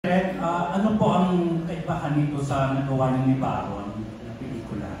ano po ang kaibahan nito sa nagawa niyo ni Baron na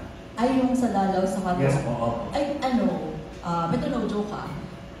pelikula? Ay, yung sa dalaw sa kanto? Yes po. Ay, ito no joke ka.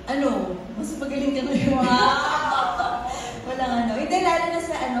 Mas magaling ka na yung walang Hindi, lalo na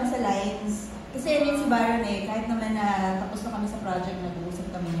sa lines. Kasi yun si Baron kahit naman na tapos na kami sa project,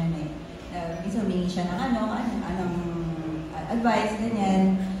 nag-uusap kami yan minsan humingi siya ng advice,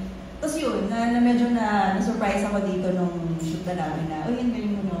 ganyan. Tapos yun, medyo na-surprise ako dito nung shoot na namin na, yun,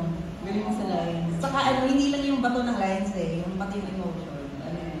 galing mo sa lines. Saka hindi lang yung bato ng lines yung pati yung emotion.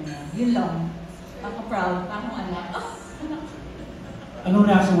 Yun lang. Proud, akong anak. Anong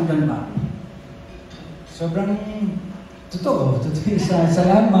reaction mo dyan ba? Sobrang totoo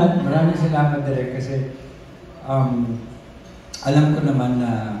salamat, maraming salamat direct kasi alam ko naman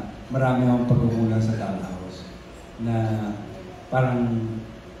na marami akong pagkukulang sa Dollhouse na parang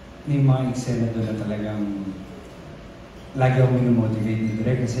may mga eksena doon na talagang lagi akong minomotivate ni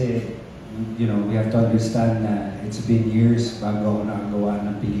direct kasi we have to understand na it's been years bago ako nakagawa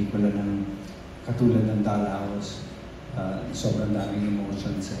ng pelikula ng katulad ng Dollhouse. Sobrang daming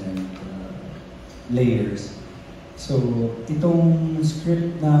emotions and layers. So, itong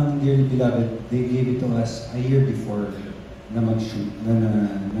script ng Dearly Beloved, they gave it to us a year before na mag-shoot,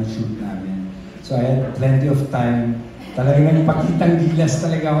 na shoot namin. So, I had plenty of time. Talagang nagpakitang gilas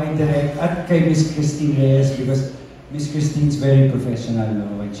talaga ako in direct at kay Miss Cristine Reyes because Miss Cristine's very professional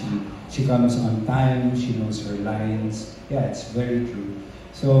when she comes on time, she knows her lines. Yeah, it's very true.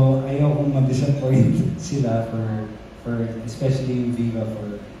 So, ayaw kong mag-disappoint sila for especially in Viva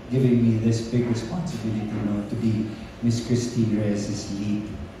for giving me this big responsibility, to be Miss Cristine Reyes'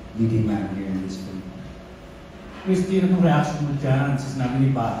 leading man here in this film. Cristine, anong reaction mo dyan sa sinabi ni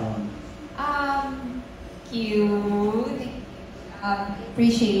Baron? Cute.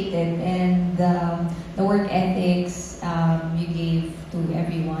 Appreciated. And the work ethics you gave to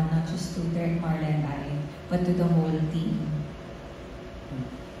everyone, not just to Derek, Marla, and I, but to the whole team.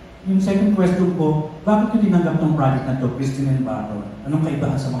 Yung second question ko, bakit yung tinanggap ng project na to, Cristine and Baron? Anong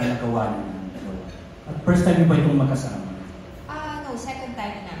kaibahan sa mga nagawa niyo? At first time niyo ba itong magkasama? No, second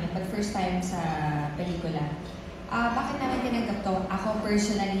time namin, but first time sa pelikula. Bakit namin tinanggap to? Ako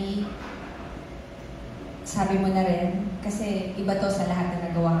personally, sabi mo na rin, kasi iba to sa lahat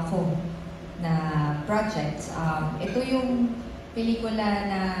na nagawa ko na projects. Ito yung pelikula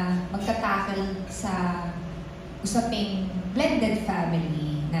na magtatakal sa usaping blended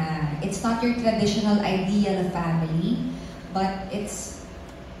family, na it's not your traditional ideal of family, but it's,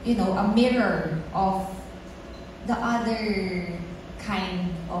 a mirror of the other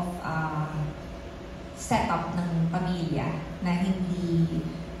kind of setup ng pamilya na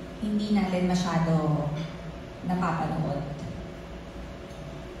hindi natin masyado napapanood.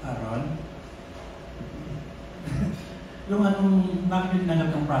 Aaron? bakit yung nanggap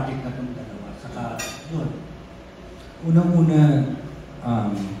ng project na itong dalawa? Saka, yun. Unang-una,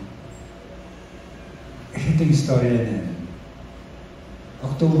 ito yung istorya na yan.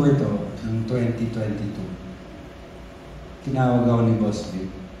 October to, ng 2022. Tinawag ako ni Boss Vic.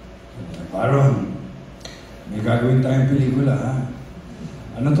 Baron, may gagawin tayong pelikula, ha?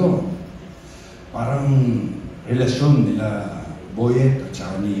 Ano to? Parang relasyon nila Boyet at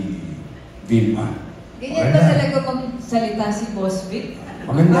saka ni Vilma. Ganyan ba talaga magsalita si Boss Vic?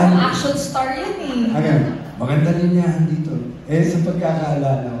 Maganda. Action star yan eh. Ayan, maganda linyahan dito. Sa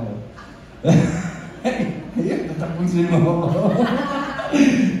pagkakaalala ko. Ayan, natapusin mo ako.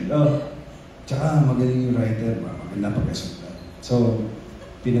 Tsaka magaling yung writer, maganda pagkasulat. So,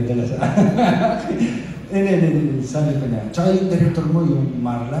 pinadala sa sabi ko niya. Tsaka yung director mo, yung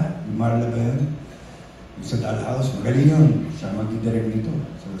Marla ba yun? Yung sa Dollhouse, magaling yun. Siya mag-direct nito.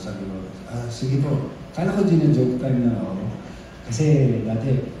 So sabi ko, sige po. Kala ko din na joke time na ako. Kasi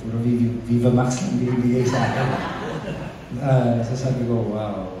dati, puro Viva Max lang binibigay sa akin. So sabi ko,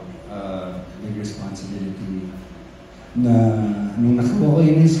 wow, big responsibility. Na nung nakuha ko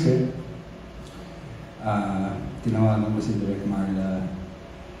yung script, tinawagan ko si Direk Marla.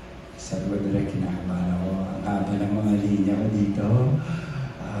 Sabi ko, Direk, kinakabahan ako. Ang haba ng mga linya ko dito.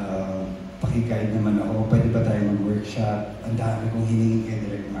 Pakiguide naman ako. Pwede ba tayo mag-workshop? Ang dami kong hiningi kay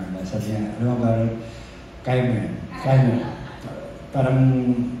Direk Marla. Sabi niya, alam mo ba, kaya mo yan. Kaya mo yan. Parang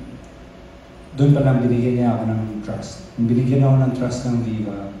doon pa lang binigyan niya ako ng trust. Binigyan ako ng trust ng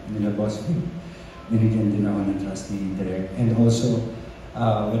Viva, nila Boss Vic. Binigyan din ako ng trust ni Direk. And also,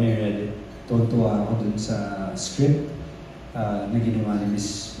 when I read it, tuwa ako dun sa script na ginawa ni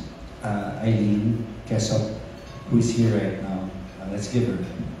Miss Eileen Kesop, who is here right now. Let's give her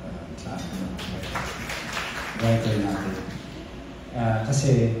writer natin.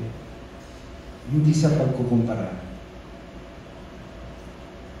 Kasi hindi sa pagkukumpara.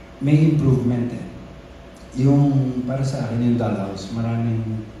 may improvement eh. Yung, para sa akin, yung Dollhouse,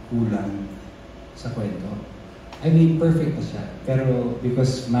 maraming kulang sa kwento. I mean, perfect na siya. Pero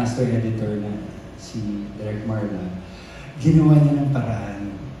because master editor na si Direk Marla, ginawa niya ng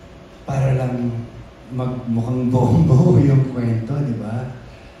paraan para lang magmukhang buong-buo yung kwento, di ba?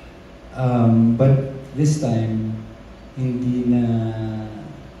 But this time, hindi na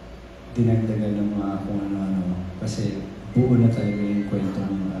dinagdagan ng mga kung ano-ano. Kasi buo na talaga yung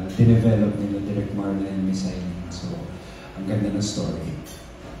kwentong dinevelop nila Direk Marla and Miss Aileen. So, ang ganda ng story.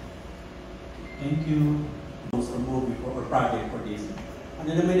 Thank you. Or movie or project for this.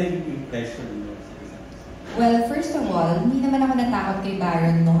 Ano naman yung impression niyo sa isang? Well, first of all, hindi naman ako natakot kay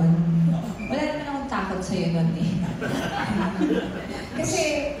Baron noon. Wala naman akong takot sa'yo noon eh. Kasi,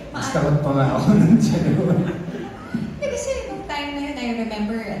 Mas takot pa nga ako nun siya. kasi nung time na yun, I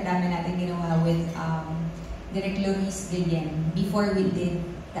remember ang dami natin ginawa with Direk Loris Guillen before we did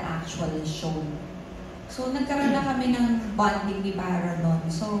the actual show. So, nagkaroon na kami ng bonding ni Baron noon.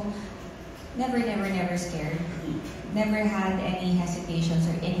 So, never scared. Never had any hesitations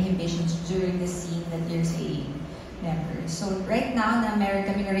or inhibitions during the scene that you're saying. Never. So right now na meron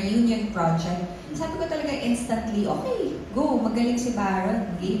kami na reunion project, sabi ko talaga instantly, okay, go, magaling si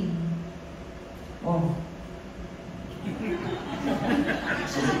Baron, game. Oh.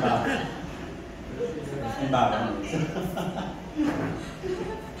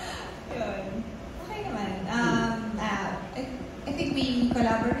 Yun. Okay naman. I think we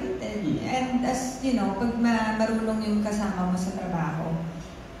collaborated. And as you know, pag marunong yung kasama mo sa trabaho,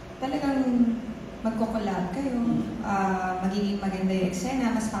 talagang magko-collab kayo, magiging maganda yung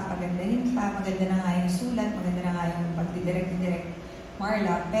eksena, mas papagandahin pa, maganda na nga yung sulat, maganda na nga yung pagdidirect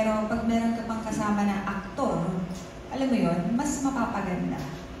Marla. Pero pag meron ka pang kasama na aktor, alam mo yun, mas mapapaganda.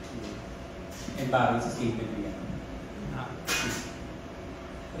 And Baron sa statement niya.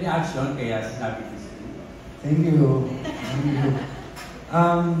 Reaction kaya sinabi ko siya. Thank you. Thank you.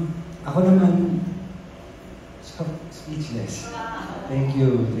 Ako naman, speechless. Thank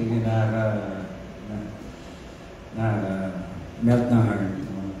you. Thank you. Melt na heart.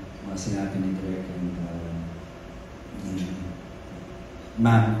 Mga sinabi ni Direk and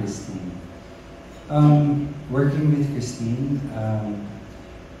Ma'am Cristine. Working with Cristine,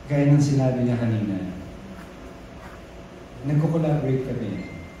 gaya ng sinabi niya kanina, nagko-collaborate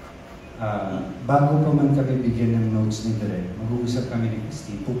kami. Bago pa man kami bigyan ng notes ni Direk, mag-uusap kami ni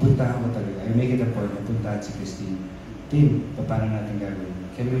Cristine. Pupuntahan ko talaga. I make it a point na puntahan si Cristine. Tim, paano natin gagawin?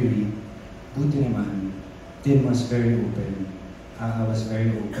 Can we read? Buti naman, Tim was very open. I was very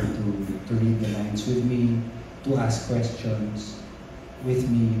open to read the lines with me, to ask questions with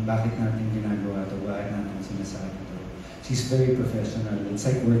me. Bakit natin ginagawa ito? Bakit natin sinasabi ito? She's very professional. It's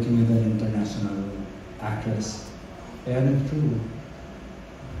like working with an international actress. Kaya true.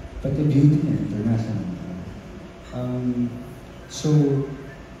 But the beauty niya, international. So,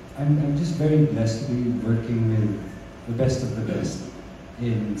 I'm just very blessed to be working with the best of the best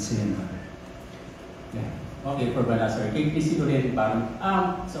in cinema. Yeah. Okay, for Balasar. Kay Cristine Reyes, Baron.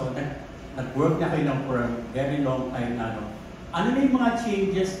 So, nag-work na kayo for a very long time na ano na yung mga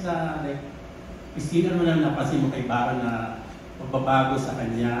changes na, like, Cristine, ano lang napansin mo kay Baron na pagbabago sa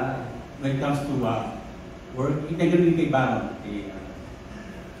kanya when it comes to work? Hindi ganun kay Baron.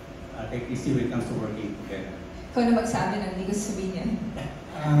 Kay Cristine when it comes to working together. Ikaw na magsabi na, hindi ko sabihin yan.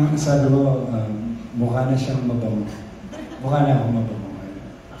 Ang sabi ko, mukha na siyang mabango. Mukha na akong mabango.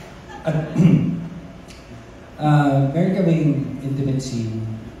 At meron kaming intimate scene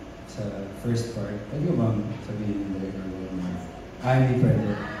sa first part. Pwede ko bang sabihin ng director ko? Hindi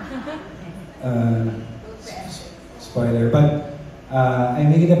pwede. Spoiler. But I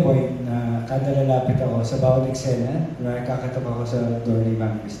make it a point na kada lalapit ako sa bawat eksena, nakakatok ako sa door ni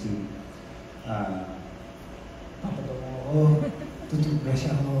Ma'am Cristine. Papatok ako, tututbrush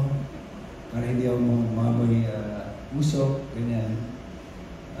ako, para hindi ako maamoy usok, ganyan.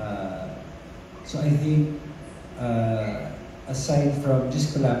 So I think, aside from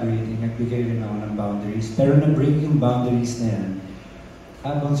just collaborating, nagbigay rin ako ng boundaries. Pero na-break yung boundaries na yan,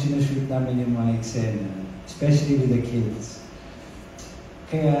 habang sinushoot namin yung mga eksena, especially with the kids.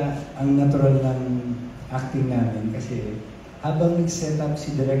 Kaya, ang natural ng acting namin, kasi habang nag-set up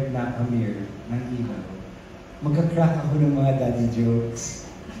si Direk na Amir ng ilaw, magka-crack ako ng mga daddy jokes.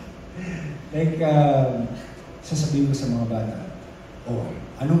 Like, sasabihin ko sa mga bata,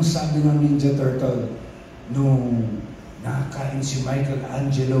 anong sabi ng Ninja Turtle nung nakakain si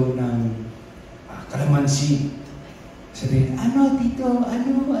Michelangelo ng kalamansi? Sabihin, ano dito?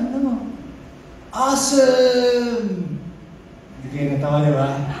 Ano? Awesome! Hindi kayo natawa, di ba?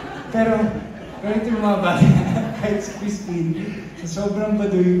 Pero ito yung mga bata, kahit si Cristine, sobrang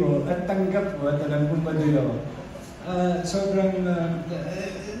baduy ko at tanggap ko at alam kong baduy ako. Sobrang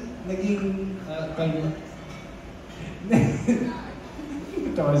naging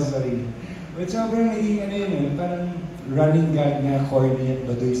tawa sa sarili. But sobrang naging ano yun eh, parang running gag na corny at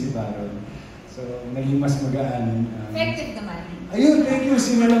baduy si Baron. So, naging mas magaan. Effective naman. Ayun, thank you.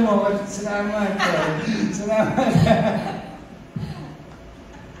 Sinala mo. Salamat. Salamat.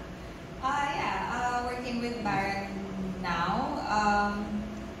 Working with Baron now,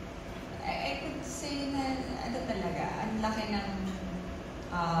 I could say na ano talaga, ang laki ng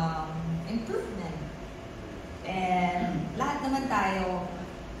improvement. And lahat naman tayo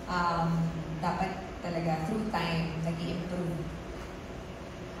dapat talaga through time nag-i-improve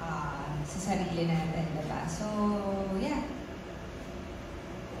sa sarili natin, diba? So, yeah.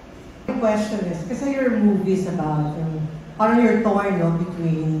 The question is, kasi your movie is about parang you're torn, no,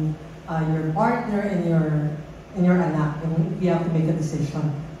 between your partner and your anak. You have to make a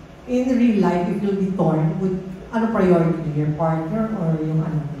decision. In real life, if you'll be torn, ano priority? Your partner or yung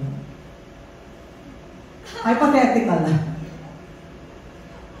anak mo? Hypothetical na.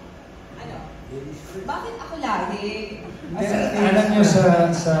 Ano? Bakit ako lagi? Alam nyo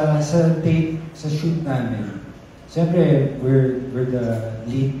sa tape, sa shoot namin, siyempre, we're the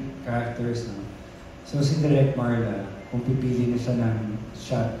lead characters, no? So si Direk Marla, kung pipili na siya ng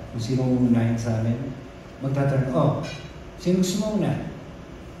shot, kung sino uunahin sa amin, magtatanong, sino gusto mo una?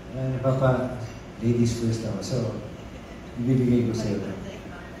 Ladies first ako. So, ibibigay ko sa'yo.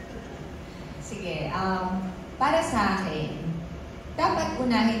 Sige, para sa akin, dapat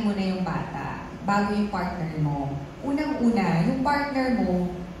unahin mo na yung bata bago yung partner mo. Unang-una, yung partner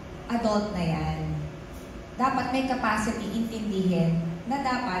mo, adult na yan. Dapat may capacity intindihin na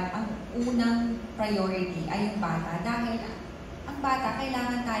dapat ang unang priority ay yung bata. Dahil ang bata,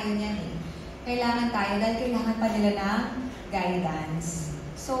 kailangan tayo niyan eh. Kailangan tayo dahil kailangan pa nila ng guidance.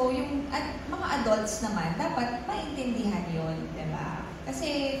 So, yung mga adults naman, dapat maintindihan yun, diba?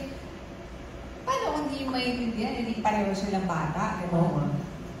 Kasi, paano kung hindi maintindihan, hindi pareho silang bata, diba? Oo.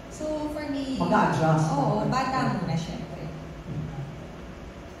 So, for me, Mag-a-adjust. oo, bata muna syempre.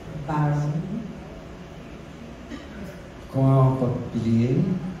 Baron. Kung ako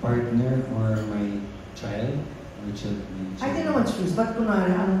pagpiliin, partner or my child, which would be I didn't know what choose, but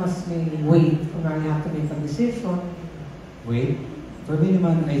kunwari, ano mas may weight? Kunwari, you have to make a decision. Wait, for me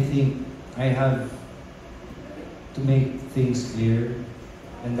naman, I think I have to make things clear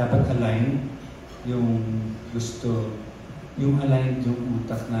and dapat align yung gusto, yung aligned yung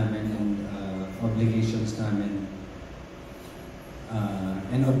utak namin and obligations namin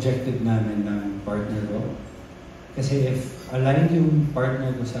and objective namin ng partner ko. Kasi if aligned yung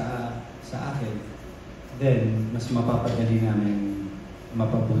partner ko sa akin, then mas mapapadali namin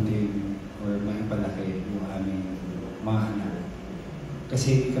mapabuti or magpalaki yung aming mga anak.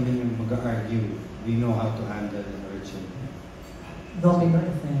 Kasi kami yung mag-argue. We know how to handle our children. Domino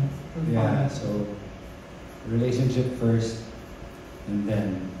effect. Yeah, so relationship first and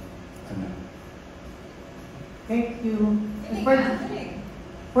then anak. Thank you. Galing.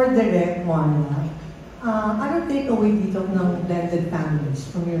 For direct one, ano take away dito ng blended families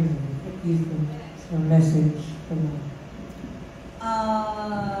from your movie? What do you think? Your message?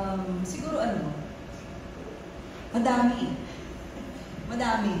 Siguro madami.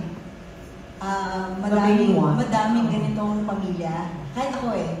 Madaming ganitong pamilya. Kahit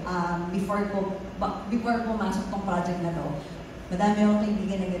ako before pumasok tong project na to, madami akong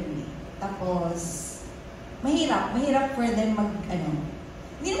kaibigan na ganun eh. Tapos, mahirap for them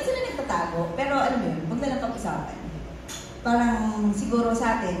hindi naman sila nagtatago, pero alam mo yun, huwag na lang pag-usapan. Parang siguro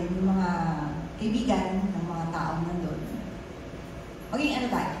sa atin, yung mga kaibigan ng mga taong nandun,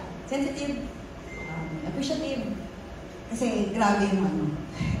 maging tayo, sensitive, appreciative, kasi grabe yung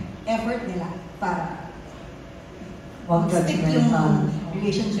effort nila para Huwag stick yung judgmental.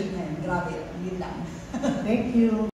 relationship na yun. Grabe, yun lang. Thank you.